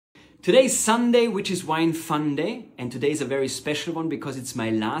Today's Sunday, which is Wine Fun Day, and today is a very special one because it's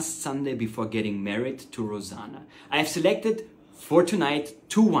my last Sunday before getting married to Rosanna. I have selected for tonight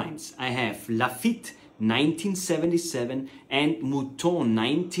two wines. I have Lafite 1977 and Mouton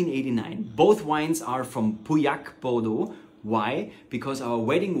 1989. Both wines are from Pauillac, Bordeaux. Why? Because our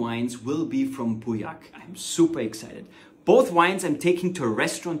wedding wines will be from Pauillac. I'm super excited. Both wines I'm taking to a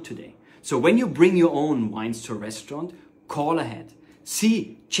restaurant today. So when you bring your own wines to a restaurant, call ahead.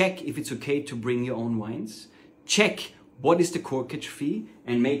 Check if it's okay to bring your own wines. Check what is the corkage fee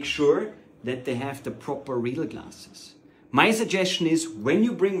and make sure that they have the proper real glasses. My suggestion is when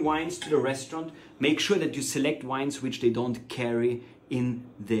you bring wines to the restaurant, make sure that you select wines which they don't carry in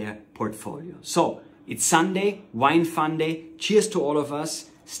their portfolio. So it's Sunday, Wine Fun Day. Cheers to all of us.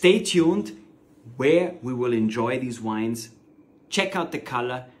 Stay tuned where we will enjoy these wines. Check out the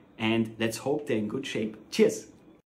color and let's hope they're in good shape. Cheers.